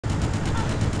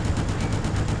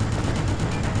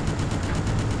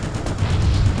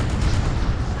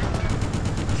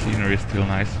scenery is still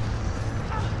nice.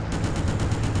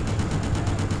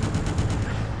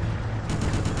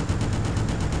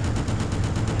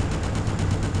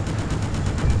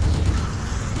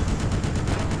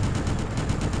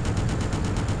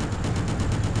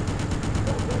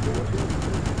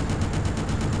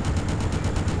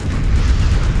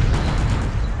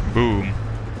 Boom!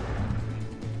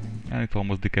 And it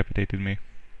almost decapitated me.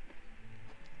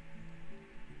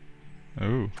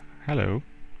 Oh, hello.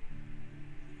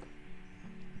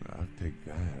 I'll take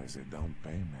that as a down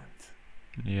payment.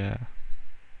 Yeah,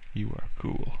 you are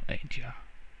cool, ain't ya?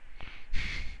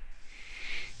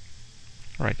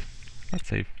 Right, let's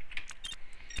save.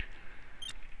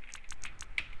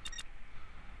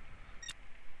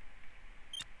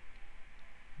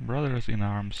 Brothers in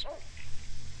arms.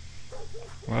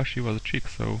 Well, she was a chick,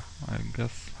 so I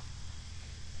guess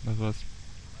that was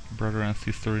brother and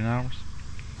sister in arms.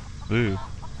 Ooh,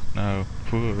 no.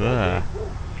 Phew, ah.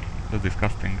 That's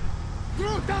disgusting.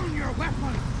 Throw down your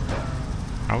weapon!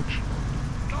 Ouch.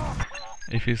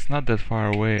 If it's not that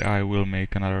far away, I will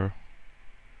make another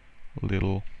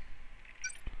little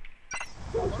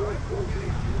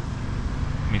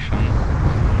mission.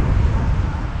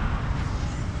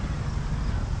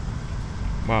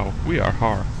 Wow, we are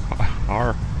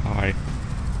high.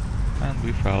 And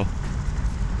we fell.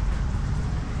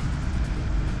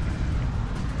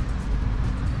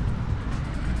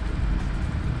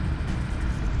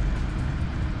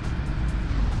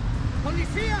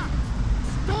 Policia!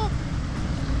 Stop!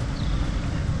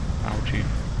 Ouchie.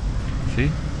 See?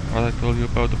 What I told you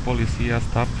about the policia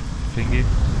stop thingy?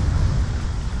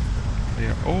 They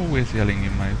are always yelling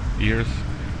in my ears,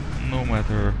 no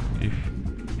matter if...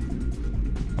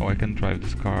 Oh, I can drive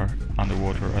this car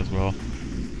underwater as well.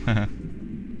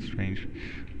 Strange.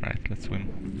 Right, let's swim.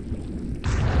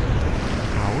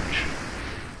 Ouch!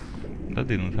 That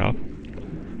didn't help.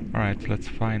 Alright, let's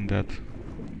find that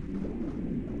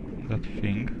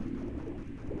thing.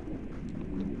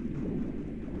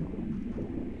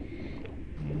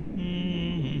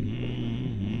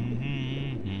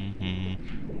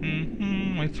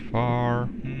 It's far.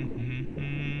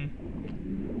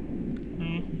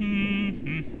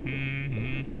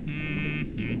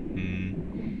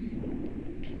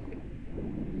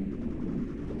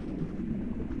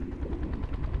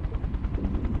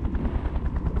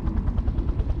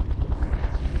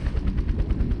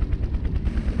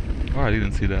 Oh, I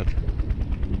didn't see that.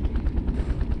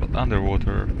 But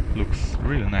underwater looks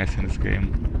really nice in this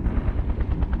game.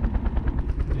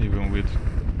 Even with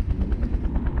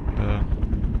the...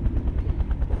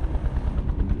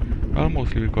 Well,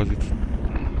 mostly because it's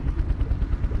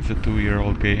a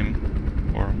 2-year-old game,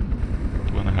 or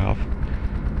 2.5,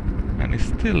 and it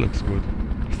still looks good.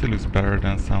 It still looks better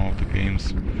than some of the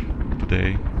games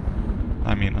today.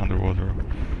 I mean, underwater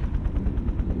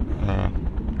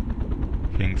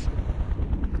things.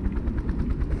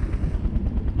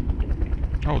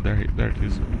 Oh, there it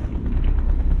is.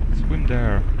 Swim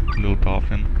there, little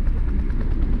dolphin.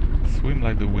 Swim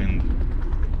like the wind.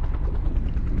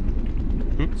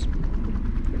 Oops.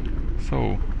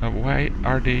 So, why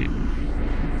are they...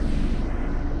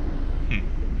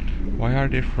 Why are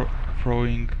they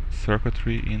throwing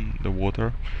circuitry in the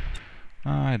water?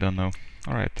 I don't know.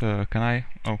 Alright, can I...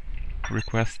 Oh,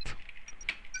 request...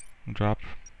 Drop...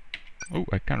 Oh,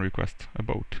 I can request a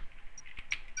boat.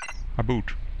 A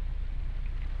boat.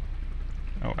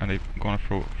 Oh, and they're gonna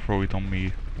throw it on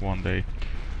me one day.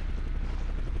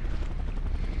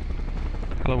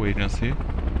 Hello, agency.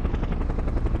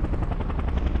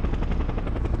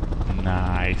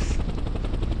 Nice.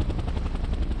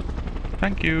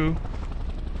 Thank you.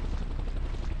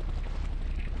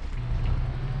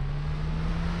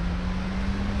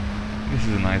 This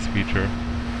is a nice feature.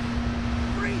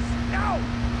 Freeze! Now!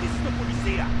 This is the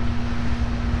policia!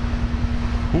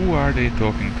 Who are they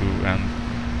talking to and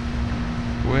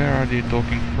where are they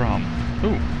talking from?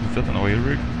 Oh, is that an oil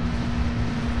rig?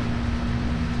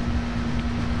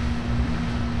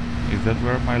 Is that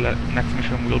where my next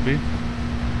mission will be?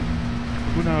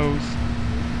 Who knows?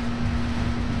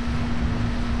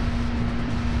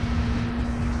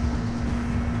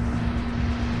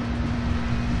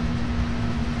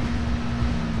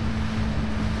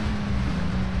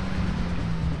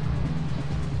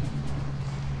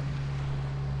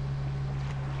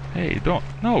 Hey, don't...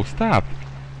 No, stop!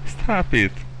 Stop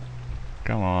it!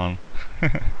 Come on.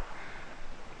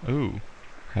 Oh,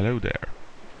 hello there.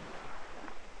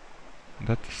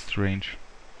 That's strange.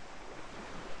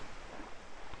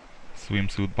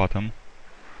 Swimsuit bottom,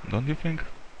 don't you think?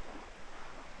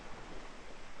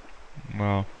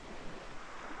 Well,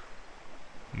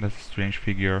 that's a strange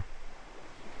figure.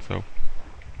 So,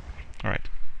 Alright.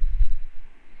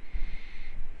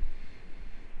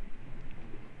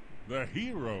 The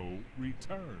hero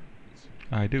returns.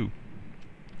 I do.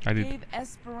 I did. Gave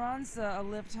Esperanza a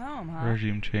lift home, huh?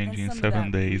 Regime change And in some of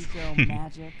 7 that days. Rico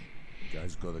magic.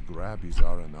 Guys gotta grab his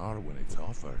R&R when it's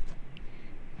offered.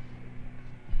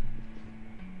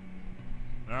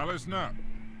 Now listen up.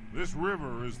 This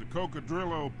river is the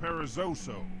Cocodrillo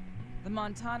Perezoso. The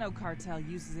Montano cartel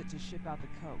uses it to ship out the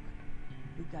coke.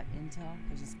 We've got intel.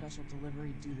 There's a special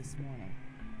delivery due this morning.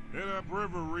 Head up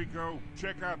river, Rico.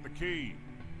 Check out the key.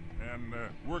 And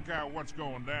work out what's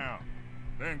going down.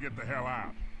 Then get the hell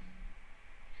out.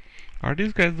 Are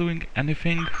these guys doing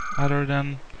anything other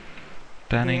than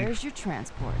tanning There's your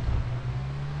transport.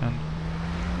 and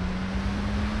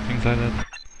things like that?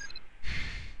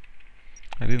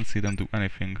 I didn't see them do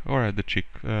anything. Alright, the chick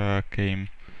came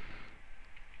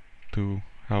to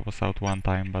help us out one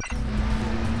time, but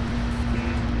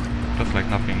just like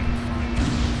nothing.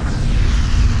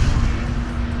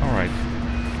 Alright.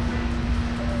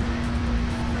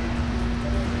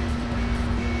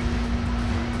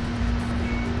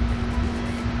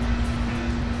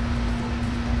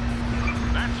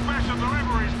 That special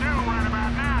delivery's due right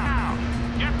about now.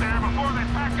 Get there before they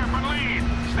pack up and leave.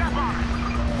 Step on it.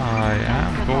 I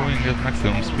am going at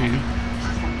maximum speed,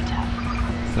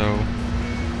 so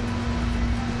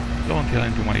don't yell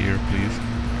into my ear, please.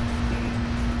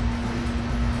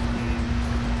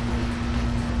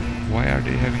 Why are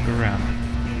they having a ramp?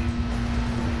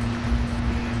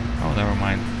 Oh, never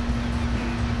mind.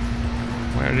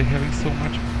 Why are they having so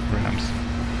much ramps?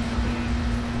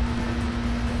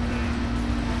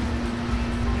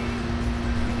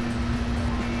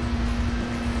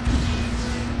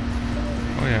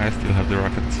 Oh yeah, I still have the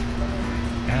rockets.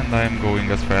 And I'm going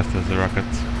as fast as the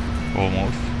rockets.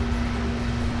 Almost.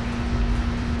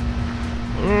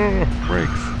 Oh,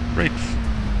 brakes! Brakes!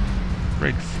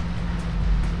 Brakes!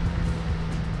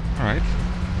 Alright.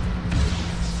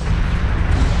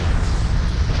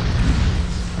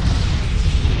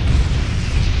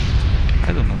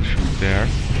 I don't know to shoot there.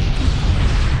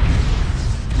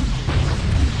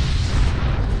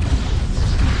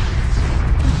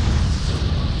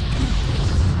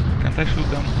 Can't I shoot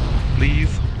them?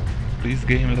 Please? Please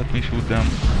game, let me shoot them.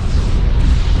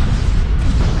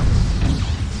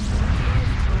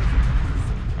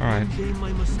 Alright. One day,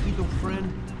 my mosquito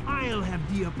friend, I'll have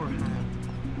the upper hand.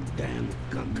 Damn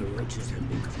cockroaches have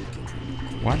been clicking.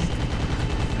 One.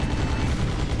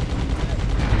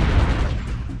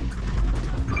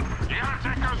 You gotta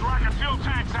take those rocket fuel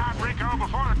tanks out, Rico,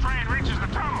 before the train reaches the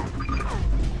tunnel.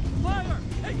 Fire!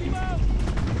 Take him out!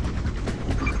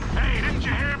 Hey, didn't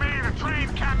you hear me? The train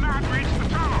cannot reach the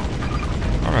tunnel.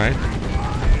 Alright.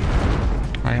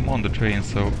 I am on the train,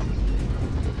 so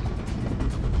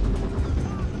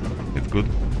it's good.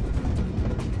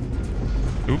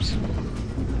 Oops.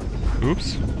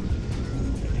 Oops.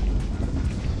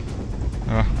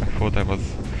 I thought I was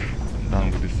done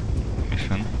with this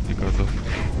mission because of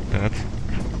that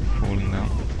falling down.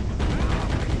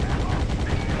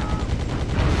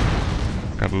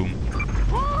 Kaboom.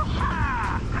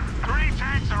 Woo-ha! 3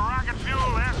 tanks of rocket fuel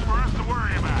less for us to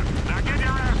worry about. Now get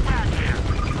your ass back here.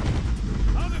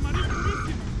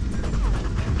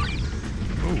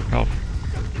 Oh, health.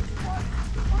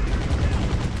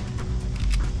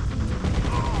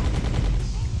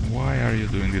 Why are you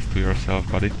doing this to yourself,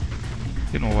 buddy?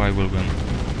 You know I will win.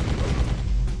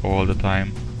 All the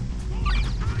time.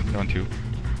 Don't you?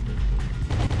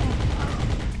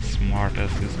 Smart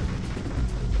asses.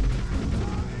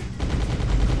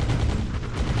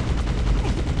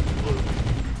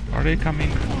 Are they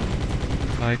coming?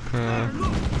 Like,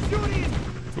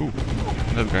 Ooh,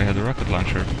 that guy had a rocket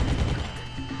launcher.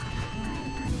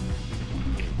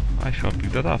 I shall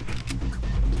pick that up.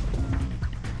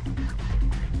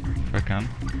 If I can.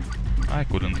 I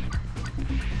couldn't.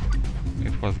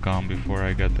 It was gone before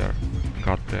I got there.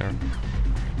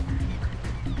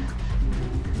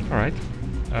 Alright.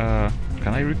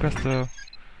 Can I request a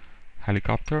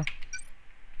helicopter?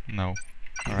 No.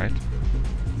 Alright.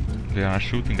 They are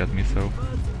shooting at me, so...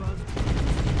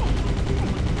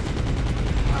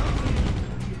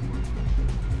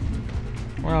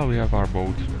 Well, we have our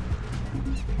boat.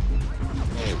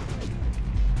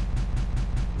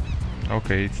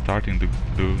 Okay, it's starting to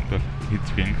do the hit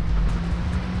thing.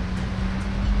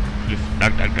 Just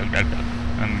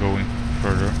and going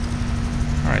further.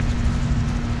 Alright.